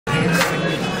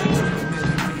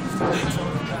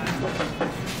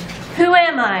Who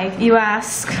am I, you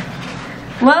ask?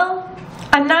 Well,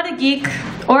 I'm not a geek,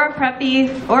 or a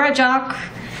preppy, or a jock,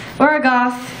 or a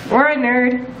goth, or a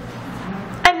nerd.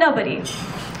 I'm nobody.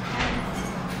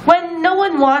 When no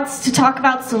one wants to talk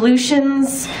about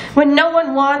solutions, when no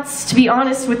one wants to be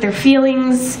honest with their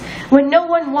feelings, when no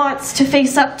one wants to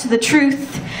face up to the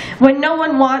truth, when no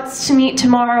one wants to meet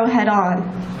tomorrow head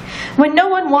on, when no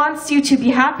one wants you to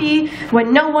be happy,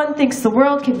 when no one thinks the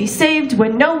world can be saved,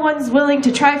 when no one's willing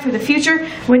to try for the future,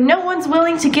 when no one's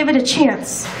willing to give it a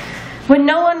chance, when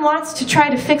no one wants to try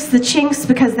to fix the chinks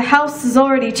because the house is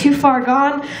already too far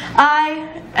gone,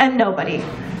 I am nobody.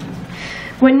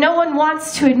 When no one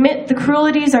wants to admit the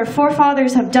cruelties our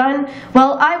forefathers have done,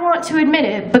 well, I want to admit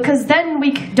it, because then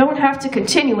we don't have to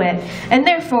continue it, and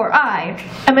therefore I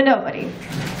am a nobody.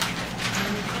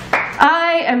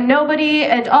 I am nobody,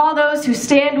 and all those who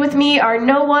stand with me are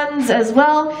no ones as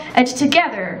well, and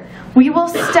together we will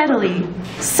steadily,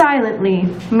 silently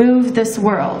move this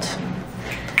world.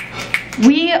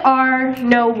 We are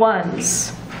no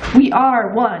ones. We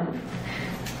are one.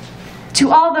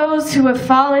 To all those who have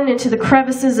fallen into the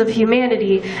crevices of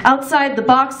humanity, outside the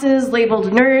boxes labeled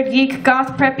nerd, geek,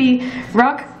 goth, preppy,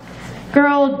 rock,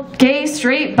 girl, gay,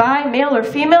 straight, bi, male, or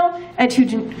female, and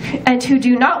who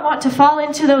do not want to fall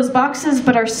into those boxes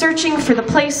but are searching for the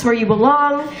place where you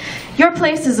belong, your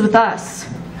place is with us.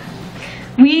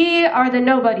 We are the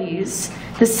nobodies,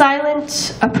 the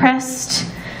silent, oppressed,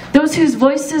 those whose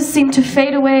voices seem to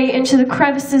fade away into the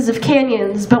crevices of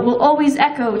canyons but will always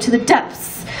echo to the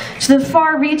depths, to the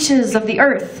far reaches of the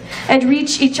earth, and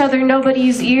reach each other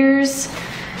nobody's ears.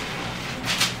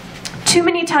 Too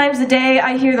many times a day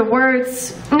I hear the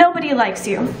words, "Nobody likes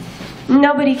you.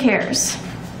 Nobody cares."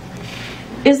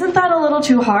 Isn't that a little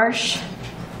too harsh?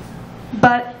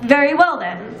 But very well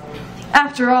then.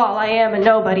 After all, I am a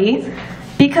nobody,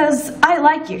 because I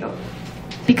like you,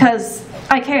 because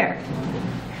I care.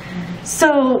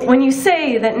 So when you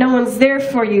say that no one's there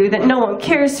for you, that no one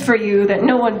cares for you, that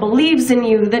no one believes in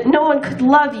you, that no one could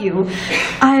love you,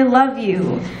 I love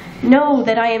you. Know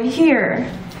that I am here.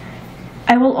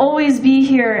 I will always be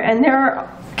here, and there are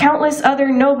countless other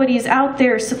nobodies out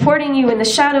there supporting you in the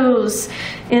shadows,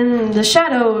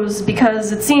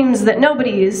 because it seems that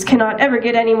nobodies cannot ever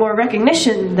get any more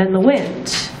recognition than the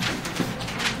wind.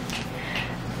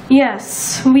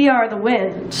 Yes, we are the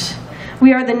wind.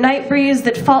 We are the night breeze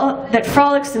that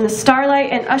frolics in the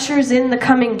starlight and ushers in the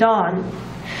coming dawn.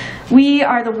 We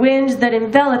are the wind that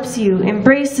envelops you,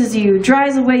 embraces you,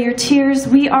 dries away your tears.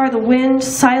 We are the wind,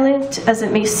 silent as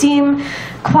it may seem,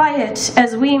 quiet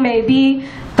as we may be,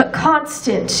 but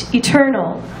constant,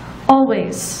 eternal,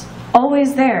 always,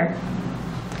 always there.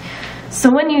 So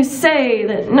when you say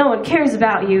that no one cares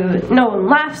about you, no one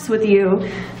laughs with you,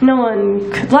 no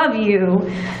one could love you,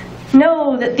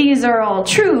 know that these are all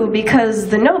true, because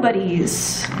the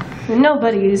nobodies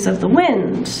of the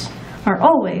wind are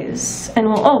always and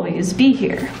will always be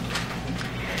here.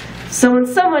 So when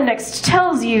someone next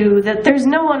tells you that there's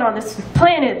no one on this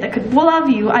planet that could love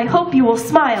you, I hope you will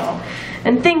smile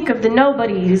and think of the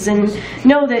nobodies and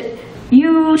know that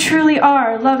you truly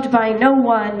are loved by no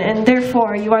one, and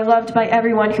therefore you are loved by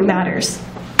everyone who matters.